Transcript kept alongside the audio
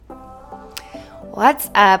What's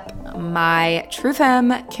up, my True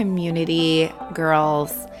Femme community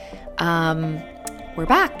girls? We're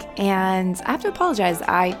back, and I have to apologize.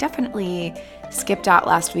 I definitely skipped out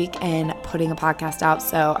last week in putting a podcast out,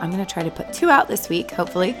 so I'm going to try to put 2 out this week,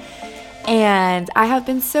 hopefully. And I have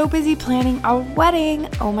been so busy planning a wedding.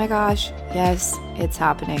 Oh my gosh, yes, it's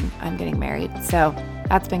happening. I'm getting married, so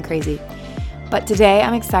that's been crazy. But today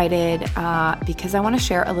I'm excited because I want to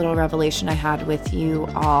share a little revelation I had with you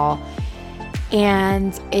all.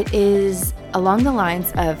 And it is along the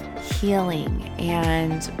lines of healing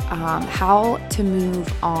and how to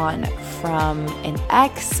move on from an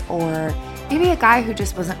ex or maybe a guy who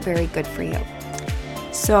just wasn't very good for you.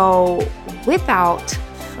 So without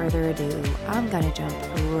further ado, I'm going to jump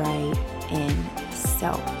right in.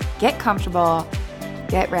 So get comfortable,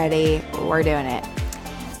 get ready, we're doing it.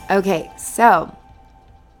 Okay, so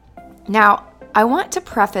now I want to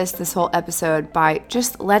preface this whole episode by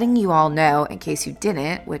just letting you all know, in case you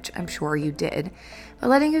didn't, which I'm sure you did, but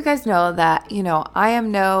letting you guys know that, I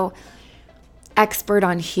am no expert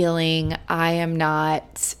on healing. I am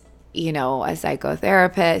not, a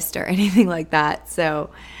psychotherapist or anything like that.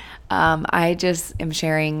 So I just am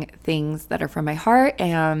sharing things that are from my heart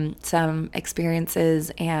and some experiences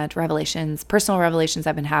and revelations, personal revelations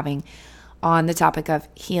I've been having on the topic of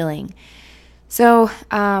healing. So,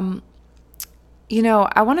 I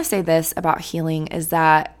want to say this about healing is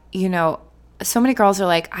that, so many girls are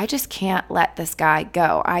like, I just can't let this guy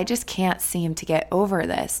go. I just can't seem to get over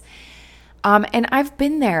this. And I've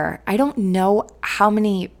been there. I don't know how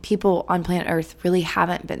many people on planet Earth really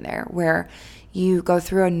haven't been there, where you go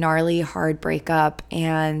through a gnarly, hard breakup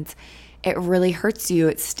and it really hurts you.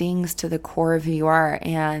 It stings to the core of who you are,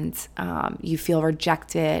 and you feel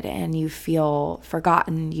rejected and you feel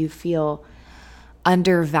forgotten. You feel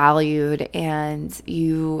undervalued and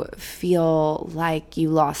you feel like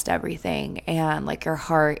you lost everything and like your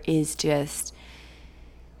heart is just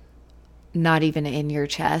not even in your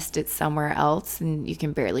chest, it's somewhere else and you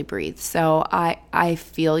can barely breathe. So I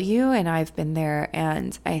feel you, and I've been there,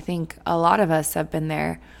 and I think a lot of us have been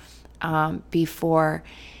there before.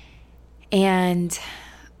 And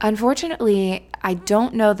unfortunately, I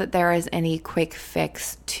don't know that there is any quick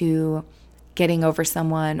fix to getting over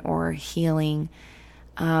someone or healing.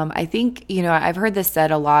 I think, I've heard this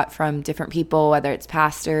said a lot from different people, whether it's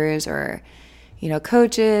pastors or,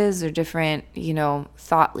 coaches or different,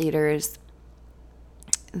 thought leaders,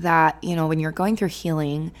 that, when you're going through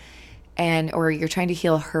healing or you're trying to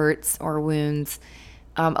heal hurts or wounds,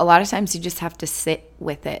 a lot of times you just have to sit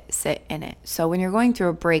with it, sit in it. So when you're going through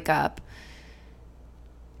a breakup,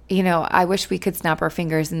 I wish we could snap our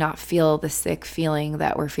fingers and not feel the sick feeling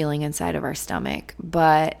that we're feeling inside of our stomach.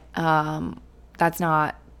 But that's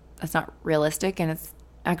not realistic, and it's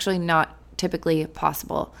actually not typically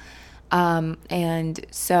possible. And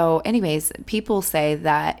so anyways, people say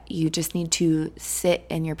that you just need to sit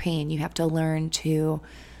in your pain. You have to learn to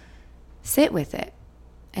sit with it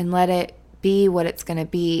and let it be what it's going to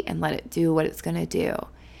be and let it do what it's going to do.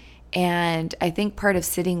 And I think part of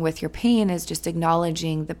sitting with your pain is just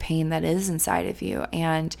acknowledging the pain that is inside of you,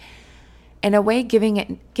 and in a way giving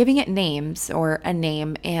it names or a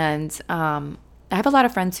name. And I have a lot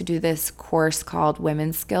of friends who do this course called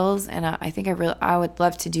Women's Skills, and I think I would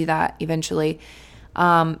love to do that eventually.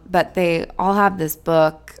 But they all have this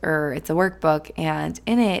book, or it's a workbook, and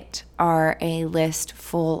in it are a list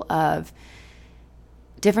full of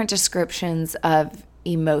different descriptions of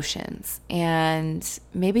emotions. And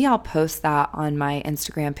maybe I'll post that on my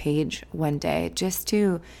Instagram page one day, just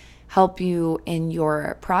to help you in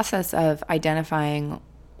your process of identifying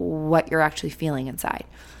what you're actually feeling inside.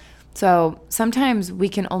 So sometimes we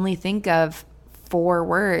can only think of 4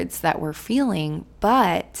 words that we're feeling,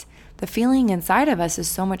 but the feeling inside of us is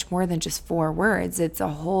so much more than just 4 words. It's a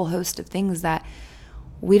whole host of things that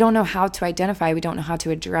we don't know how to identify, we don't know how to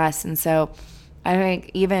address. And so I think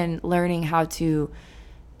even learning how to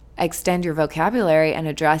extend your vocabulary and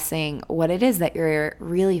addressing what it is that you're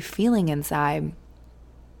really feeling inside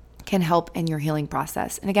can help in your healing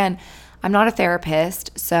process. And again, I'm not a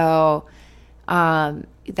therapist, so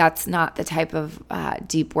that's not the type of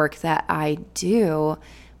deep work that I do,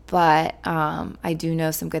 but I do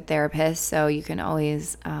know some good therapists, so you can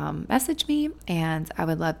always message me, and I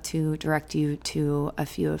would love to direct you to a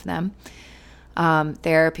few of them.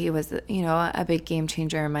 Therapy was, a big game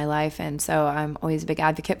changer in my life, and so I'm always a big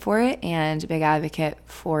advocate for it, and a big advocate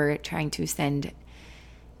for trying to send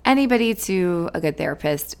anybody to a good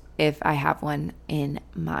therapist if I have one in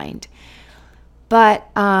mind. But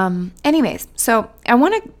anyways, so I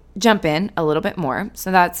want to jump in a little bit more.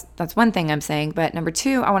 So that's one thing I'm saying. But number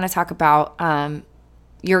 2, I want to talk about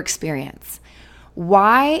your experience.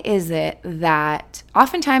 Why is it that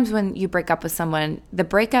oftentimes when you break up with someone, the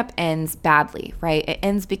breakup ends badly, right? It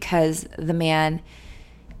ends because the man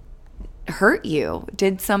hurt you,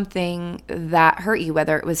 did something that hurt you,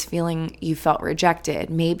 whether it was feeling you felt rejected.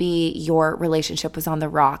 Maybe your relationship was on the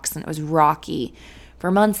rocks and it was rocky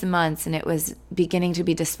for months and months, and it was beginning to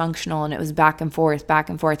be dysfunctional, and it was back and forth, back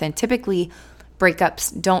and forth. And typically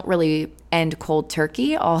breakups don't really end cold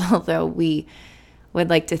turkey, although we would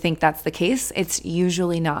like to think that's the case. It's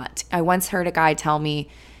usually not. I once heard a guy tell me,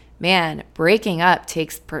 man, breaking up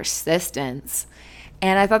takes persistence.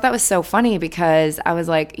 And I thought that was so funny because I was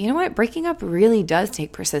like, you know what? Breaking up really does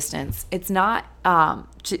take persistence. It's not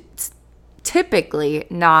typically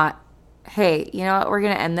not, hey, you know what? We're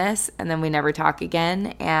going to end this and then we never talk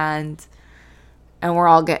again and we're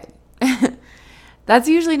all good. That's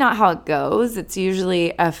usually not how it goes. It's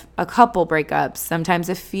usually a couple breakups, sometimes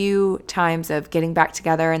a few times of getting back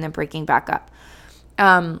together and then breaking back up.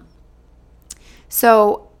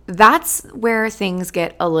 So that's where things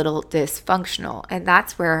get a little dysfunctional. And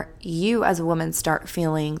that's where you as a woman start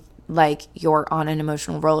feeling like you're on an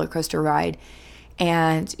emotional roller coaster ride.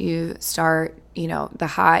 And you start, the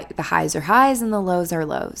highs are highs and the lows are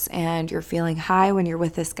lows. And you're feeling high when you're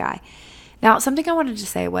with this guy. Now, something I wanted to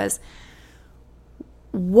say was,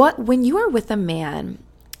 when you are with a man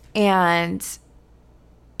and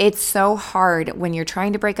it's so hard when you're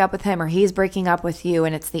trying to break up with him or he's breaking up with you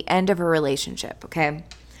and it's the end of a relationship, okay?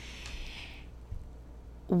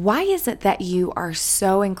 Why is it that you are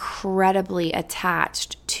so incredibly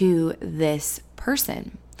attached to this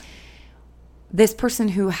person? This person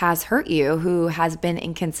who has hurt you, who has been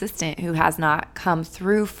inconsistent, who has not come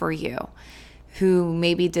through for you, who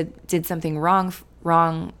maybe did something wrong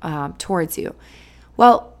towards you.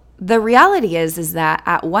 Well, the reality is that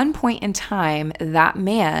at one point in time, that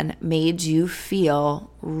man made you feel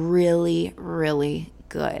really, really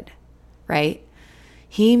good, right?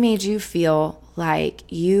 He made you feel like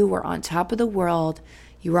you were on top of the world.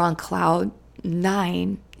 You were on cloud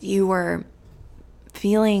 9. You were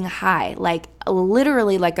feeling high, like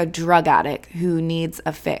literally like a drug addict who needs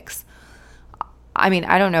a fix. I mean,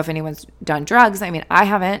 I don't know if anyone's done drugs. I mean, I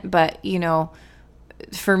haven't, but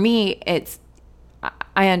for me,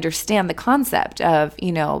 I understand the concept of,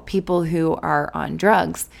 people who are on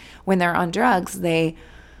drugs. When they're on drugs, they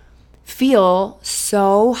feel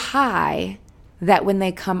so high that when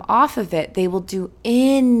they come off of it, they will do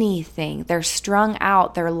anything. They're strung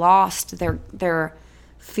out. They're lost. They're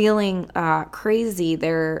feeling crazy.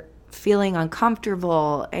 They're feeling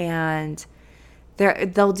uncomfortable, and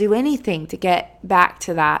they'll do anything to get back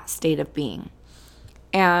to that state of being.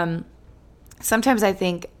 And sometimes I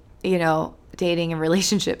think, dating and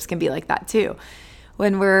relationships can be like that too.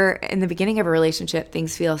 When we're in the beginning of a relationship,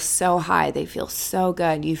 things feel so high. They feel so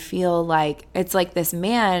good. You feel like it's like this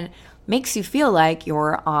man makes you feel like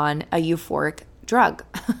you're on a euphoric drug.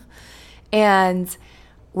 And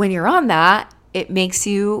when you're on that, it makes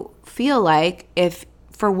you feel like if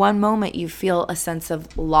for one moment you feel a sense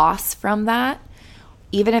of loss from that,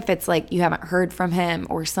 even if it's like you haven't heard from him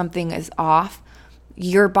or something is off,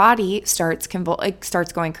 your body starts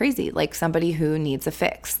going crazy, like somebody who needs a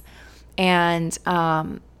fix. And,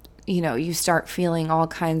 you start feeling all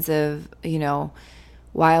kinds of,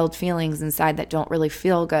 wild feelings inside that don't really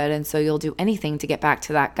feel good. And so you'll do anything to get back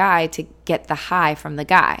to that guy to get the high from the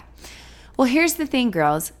guy. Well, here's the thing,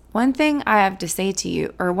 girls. One thing I have to say to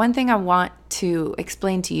you, or one thing I want to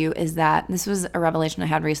explain to you, is that this was a revelation I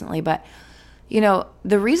had recently, but,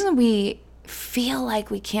 the reason we feel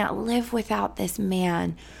like we can't live without this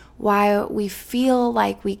man, why we feel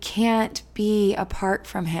like we can't be apart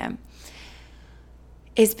from him,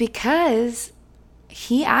 is because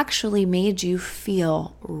he actually made you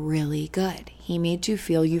feel really good. He made you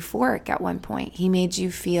feel euphoric at one point. He made you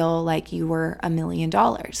feel like you were $1 million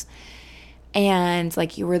and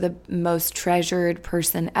like you were the most treasured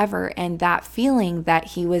person ever. And that feeling that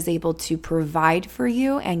he was able to provide for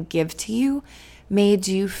you and give to you made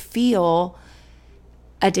you feel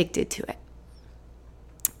addicted to it.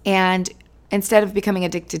 And instead of becoming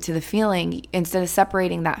addicted to the feeling, instead of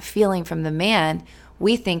separating that feeling from the man,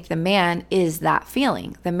 we think the man is that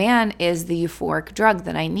feeling. The man is the euphoric drug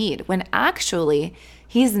that I need, when actually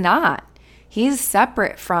he's not. He's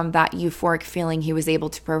separate from that euphoric feeling he was able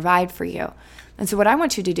to provide for you. And so what I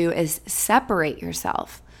want you to do is separate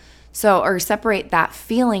yourself. Or separate that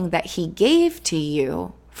feeling that he gave to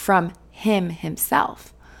you from him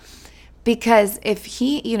himself. Because if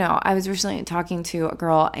he, I was recently talking to a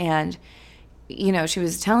girl and, she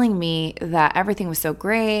was telling me that everything was so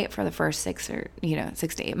great for the first 6 to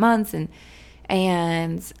 8 months.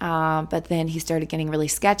 And, but then he started getting really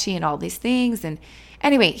sketchy and all these things. And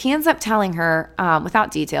anyway, he ends up telling her, without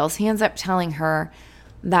details, he ends up telling her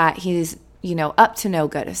that he's, up to no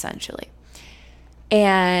good, essentially.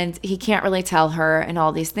 And he can't really tell her and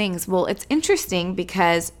all these things. Well, it's interesting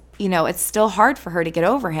because, it's still hard for her to get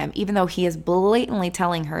over him, even though he is blatantly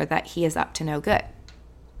telling her that he is up to no good.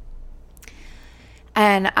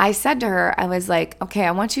 And I said to her, I was like, okay,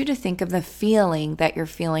 I want you to think of the feeling that you're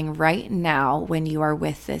feeling right now when you are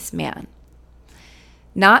with this man.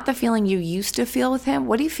 Not the feeling you used to feel with him.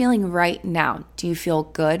 What are you feeling right now? Do you feel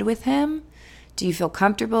good with him? Do you feel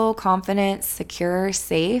comfortable, confident, secure,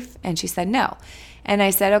 safe? And she said no. And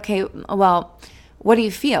I said, okay, well, what do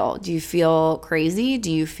you feel? Do you feel crazy?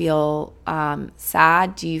 Do you feel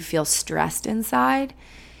sad? Do you feel stressed inside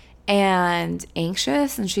and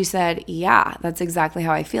anxious? And she said, yeah, that's exactly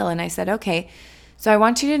how I feel. And I said, okay, so I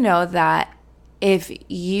want you to know that if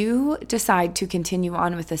you decide to continue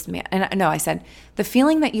on with this man, and no, I said, the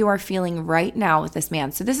feeling that you are feeling right now with this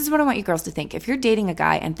man. So this is what I want you girls to think. If you're dating a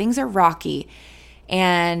guy and things are rocky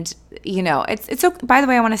and, it's okay. By the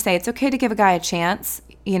way, I want to say it's okay to give a guy a chance,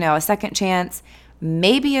 a second chance,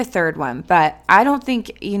 maybe a third one, but I don't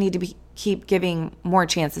think you need to keep giving more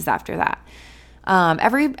chances after that.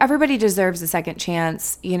 Everybody deserves a second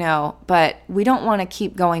chance, but we don't want to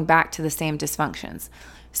keep going back to the same dysfunctions.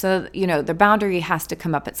 So, the boundary has to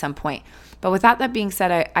come up at some point. But without that being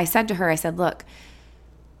said, I said to her, I said, look,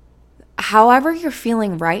 however you're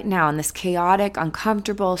feeling right now in this chaotic,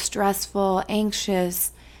 uncomfortable, stressful,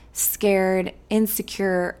 anxious, scared,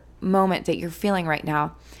 insecure moment that you're feeling right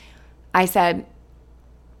now, I said,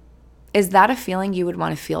 is that a feeling you would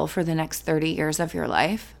want to feel for the next 30 years of your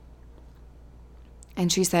life?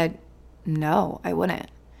 And she said, no, I wouldn't.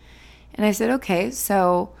 And I said, okay,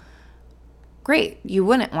 so great, you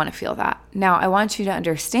wouldn't want to feel that. Now, I want you to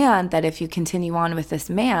understand that if you continue on with this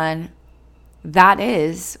man, that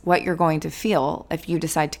is what you're going to feel if you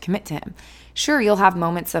decide to commit to him. Sure, you'll have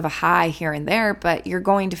moments of a high here and there, but you're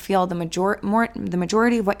going to feel the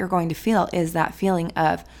majority of what you're going to feel is that feeling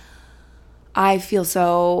of, I feel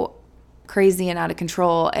so crazy and out of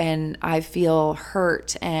control, and I feel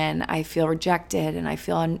hurt, and I feel rejected, and I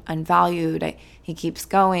feel unvalued. He keeps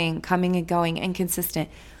coming and going, inconsistent.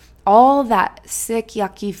 All that sick,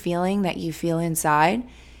 yucky feeling that you feel inside,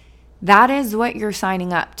 that is what you're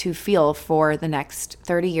signing up to feel for the next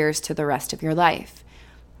 30 years to the rest of your life.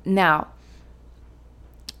 Now,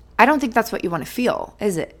 I don't think that's what you want to feel,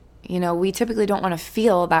 is it? We typically don't want to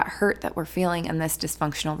feel that hurt that we're feeling in this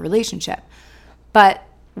dysfunctional relationship. But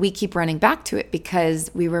we keep running back to it because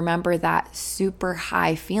we remember that super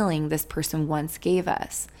high feeling this person once gave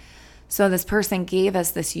us. So this person gave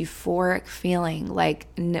us this euphoric feeling like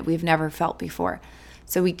we've never felt before.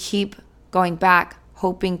 So we keep going back,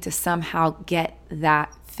 hoping to somehow get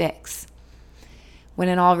that fix. When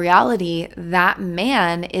in all reality, that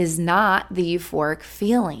man is not the euphoric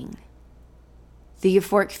feeling. The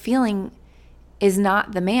euphoric feeling is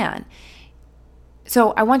not the man.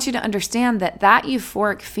 So I want you to understand that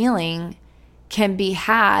euphoric feeling can be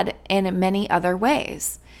had in many other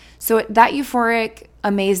ways. So that euphoric,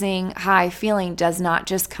 amazing, high feeling does not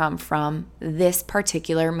just come from this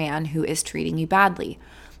particular man who is treating you badly.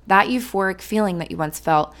 That euphoric feeling that you once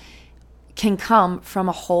felt can come from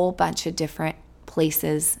a whole bunch of different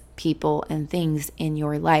places, people, and things in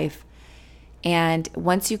your life. And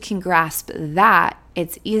once you can grasp that,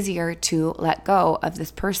 it's easier to let go of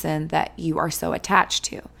this person that you are so attached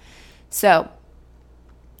to. So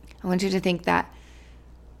I want you to think that,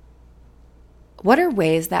 what are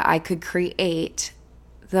ways that I could create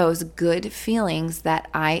those good feelings that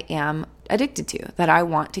I am addicted to, that I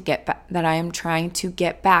want to get back, that I am trying to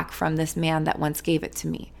get back from this man that once gave it to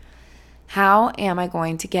me? How am I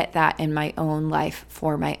going to get that in my own life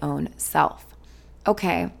for my own self?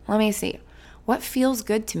 Okay, let me see. What feels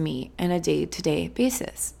good to me on a day-to-day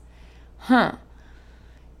basis?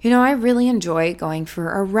 I really enjoy going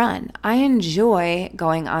for a run. I enjoy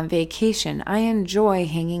going on vacation. I enjoy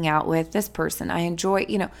hanging out with this person. I enjoy,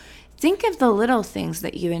 think of the little things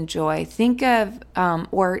that you enjoy. Think of,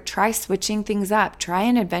 or try switching things up. Try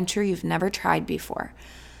an adventure you've never tried before.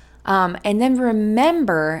 And then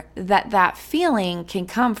remember that feeling can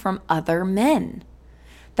come from other men.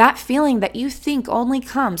 That feeling that you think only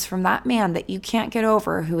comes from that man that you can't get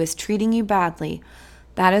over who is treating you badly,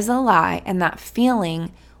 that is a lie, and that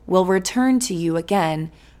feeling will return to you again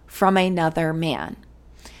from another man.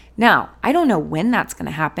 Now, I don't know when that's going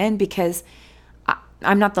to happen because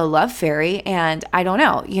I'm not the love fairy, and I don't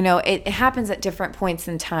know. It happens at different points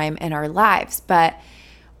in time in our lives, but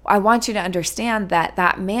I want you to understand that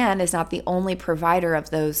that man is not the only provider of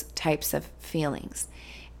those types of feelings,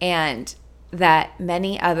 and that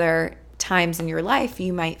many other times in your life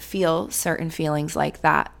you might feel certain feelings like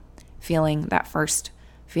that feeling, that first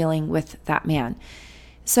feeling with that man.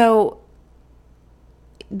 So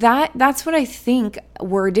that's what I think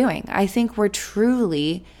we're doing. I think we're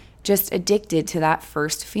truly just addicted to that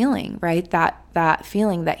first feeling, right? That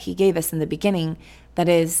feeling that he gave us in the beginning that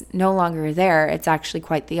is no longer there. It's actually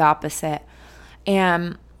quite the opposite.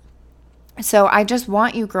 And so I just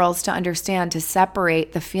want you girls to understand, to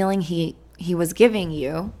separate the feeling he was giving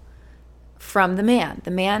you from the man.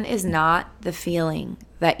 The man is not the feeling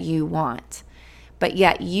that you want, but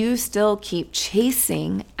yet you still keep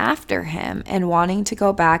chasing after him and wanting to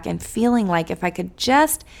go back and feeling like, if I could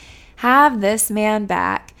just have this man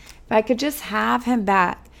back, if I could just have him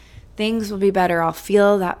back, things will be better. I'll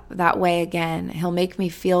feel that way again. He'll make me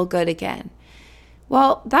feel good again.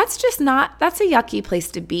 Well, that's a yucky place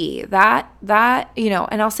to be. That,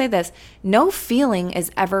 and I'll say this, no feeling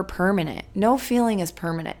is ever permanent. No feeling is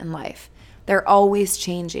permanent in life. They're always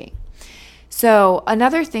changing. So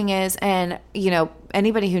another thing is, and,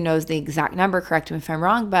 anybody who knows the exact number, correct me if I'm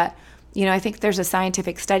wrong, but, I think there's a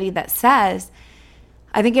scientific study that says,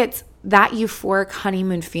 I think it's that euphoric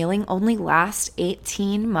honeymoon feeling only lasts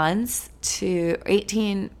 18 months to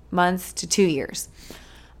 2 years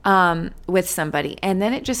with somebody. And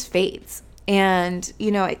then it just fades. And,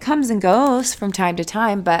 it comes and goes from time to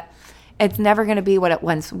time, but it's never going to be what it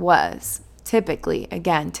once was. Typically, I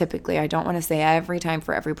don't want to say every time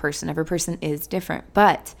for every person. Every person is different.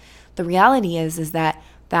 But the reality is that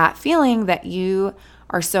feeling that you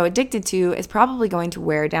are so addicted to is probably going to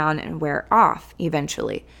wear down and wear off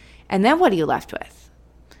eventually. And then what are you left with?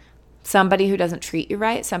 Somebody who doesn't treat you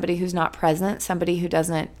right, somebody who's not present, somebody who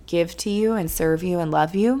doesn't give to you and serve you and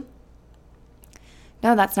love you.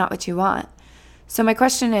 No, that's not what you want. So my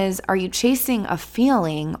question is, are you chasing a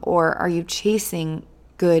feeling, or are you chasing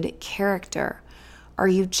good character? Are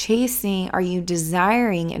you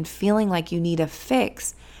desiring and feeling like you need a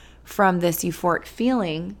fix from this euphoric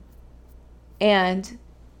feeling? And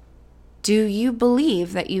do you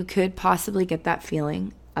believe that you could possibly get that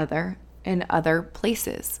feeling in other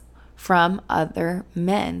places from other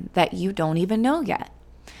men that you don't even know yet?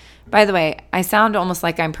 By the way, I sound almost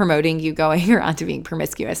like I'm promoting you going around to being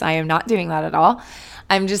promiscuous. I am not doing that at all.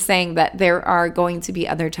 I'm just saying that there are going to be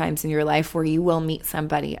other times in your life where you will meet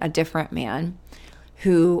somebody, a different man,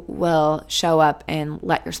 who will show up and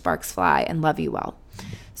let your sparks fly and love you well.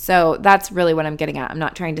 So that's really what I'm getting at. I'm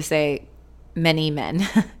not trying to say many men.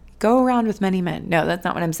 Go around with many men. No, that's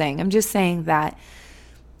not what I'm saying. I'm just saying that,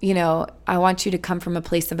 I want you to come from a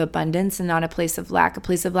place of abundance and not a place of lack. A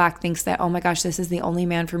place of lack thinks that, oh my gosh, this is the only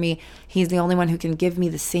man for me. He's the only one who can give me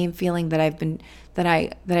the same feeling that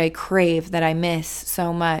I crave, that I miss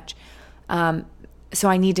so much. So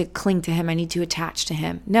I need to cling to him. I need to attach to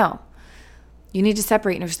him. No, you need to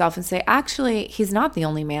separate yourself and say, actually, he's not the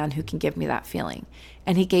only man who can give me that feeling.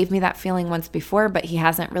 And he gave me that feeling once before, but he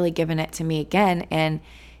hasn't really given it to me again. And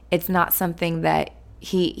it's not something that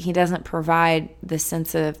he doesn't provide the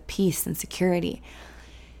sense of peace and security.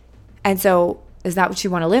 And so is that what you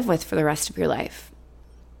want to live with for the rest of your life?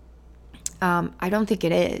 I don't think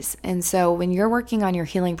it is. And so when you're working on your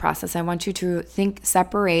healing process, I want you to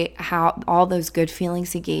separate how all those good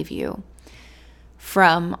feelings he gave you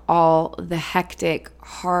from all the hectic,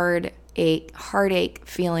 heartache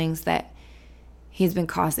feelings that he's been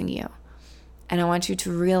causing you. And I want you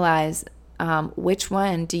to realize, which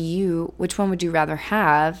one would you rather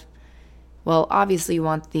have? Well, obviously you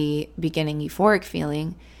want the beginning euphoric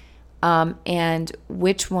feeling. And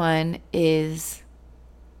which one is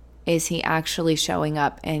he actually showing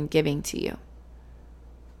up and giving to you?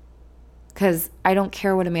 Because I don't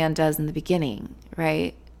care what a man does in the beginning,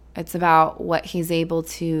 right? It's about what he's able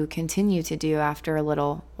to continue to do after a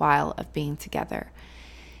little while of being together.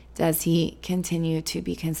 Does he continue to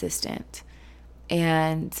be consistent?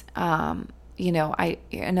 And,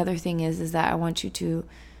 another thing is that I want you to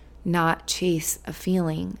not chase a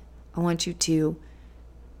feeling. I want you to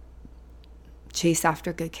chase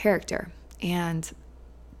after good character. And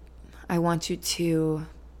I want you to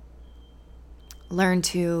learn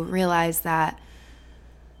to realize that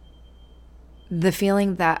the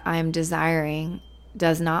feeling that I'm desiring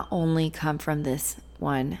does not only come from this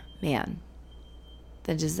one man.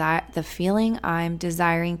 The feeling I'm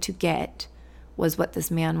desiring to get was what this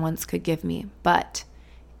man once could give me, but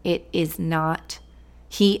he is not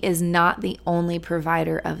the only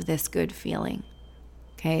provider of this good feeling.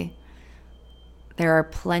 Okay? There are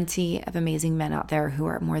plenty of amazing men out there who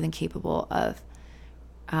are more than capable of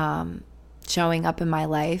showing up in my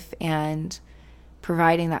life and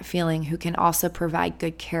providing that feeling, who can also provide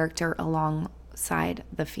good character alongside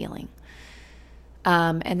the feeling.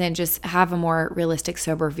 And then just have a more realistic,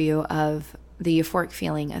 sober view of the euphoric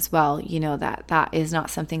feeling as well. That is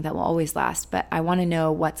not something that will always last, but I want to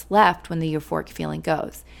know what's left when the euphoric feeling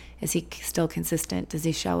goes. Is he still consistent? Does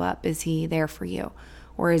he show up? Is he there for you?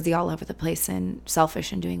 Or is he all over the place and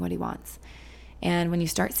selfish and doing what he wants? And when you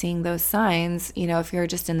start seeing those signs, if you're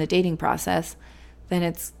just in the dating process, then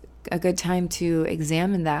it's a good time to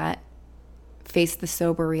examine that, face the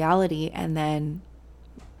sober reality, and then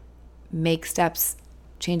make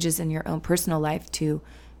changes in your own personal life to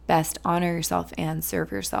best honor yourself and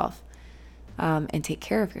serve yourself, and take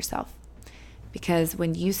care of yourself. Because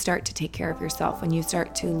when you start to take care of yourself, when you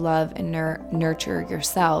start to love and nurture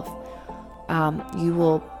yourself, you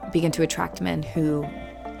will begin to attract men who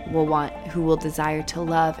will desire to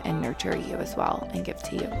love and nurture you as well and give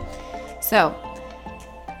to you. So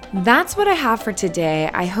that's what I have for today.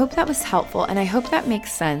 I hope that was helpful, and I hope that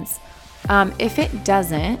makes sense. If it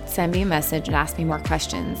doesn't, send me a message and ask me more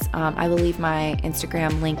questions. I will leave my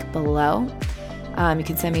Instagram link below. You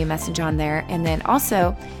can send me a message on there. And then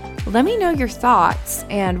also, let me know your thoughts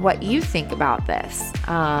and what you think about this,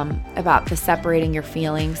 about the separating your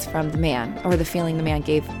feelings from the man, or the feeling the man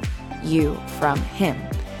gave you from him.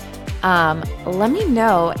 Let me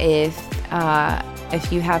know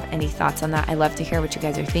if you have any thoughts on that. I love to hear what you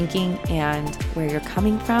guys are thinking and where you're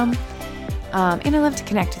coming from. And I love to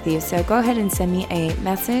connect with you. So go ahead and send me a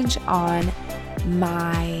message on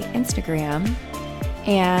my Instagram.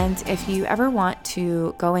 And if you ever want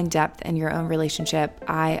to go in depth in your own relationship,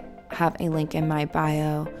 I have a link in my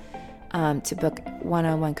bio to book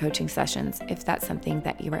one-on-one coaching sessions if that's something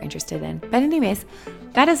that you are interested in. But anyways,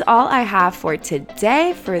 that is all I have for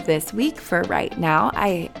today, for this week, for right now.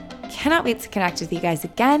 I cannot wait to connect with you guys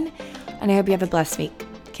again, and I hope you have a blessed week.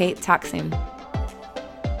 Okay, talk soon.